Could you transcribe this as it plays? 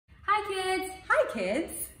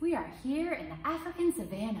kids. We are here in the African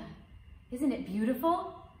savannah. Isn't it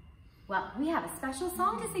beautiful? Well, we have a special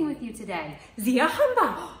song to sing with you today.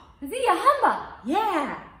 Siyahamba. Siyahamba.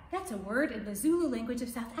 Yeah, that's a word in the Zulu language of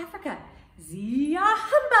South Africa.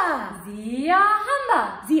 Siyahamba.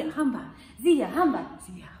 Siyahamba. Siyahamba. Siyahamba.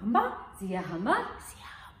 Siyahamba. Siyahamba.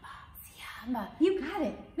 Siyahamba. Siyahamba. You got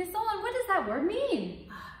it. Miss Olin, what does that word mean?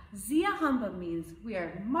 Siyahamba means we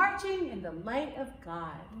are marching in the light of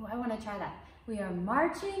God. Ooh, I want to try that. We are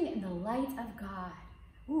marching in the light of God.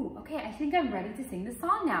 Ooh, okay, I think I'm ready to sing the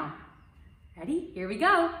song now. Ready? Here we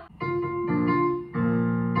go.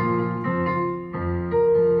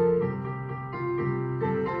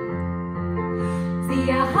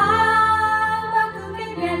 Siyahamba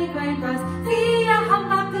kukanyani cuencos,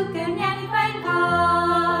 Siyahamba kukanyani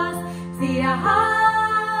cuencos,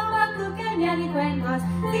 Siyahamba kukanyani cuencos,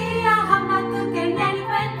 Siyahamba kukanyani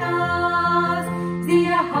cuencos,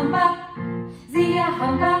 Siyahamba,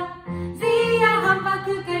 Siyahamba, Siyahamba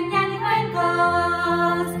kukanyani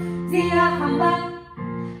cuencos, Siyahamba,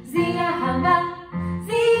 Siyahamba,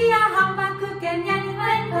 Siyahamba kukanyani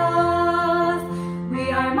cuencos. We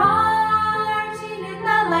are marching in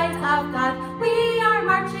the light of God. We are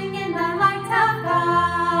marching in the light of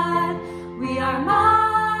God. We are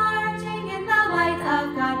marching in the light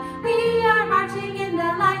of God. We are marching in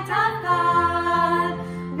the light of God.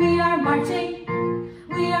 We are marching.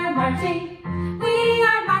 We are marching. We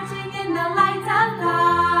are marching in the light of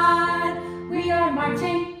God. We are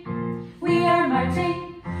marching. We are marching.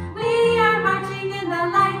 We are marching in the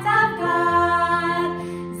light of God.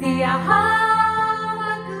 Siyahamba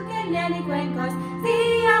kukanyani cuencos,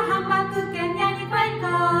 Siyahamba kukanyani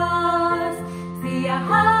cuencos,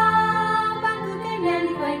 Siyahamba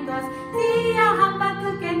kukanyani cuencos, Siyahamba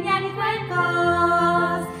kukanyani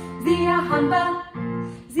cuencos, Siyahamba,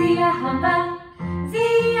 Siyahamba,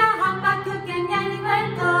 Siyahamba kukanyani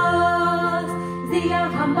cuencos,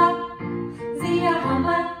 Siyahamba,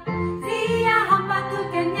 Siyahamba, Siyahamba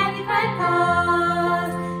kukanyani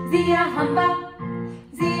cuencos, Siyahamba,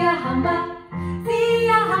 Siyahamba,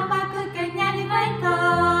 Siyahamba kukanyani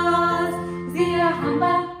cuencos,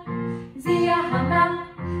 Siyahamba, Siyahamba,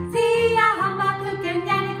 Siyahamba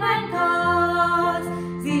kukanyani cuencos,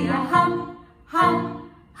 Siyaham, hum,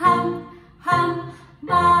 hum, hum,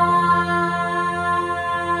 ba.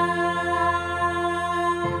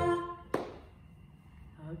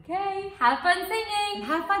 Okay, have fun singing.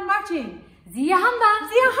 Have fun marching. Siyahamba.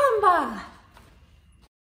 Siyahamba.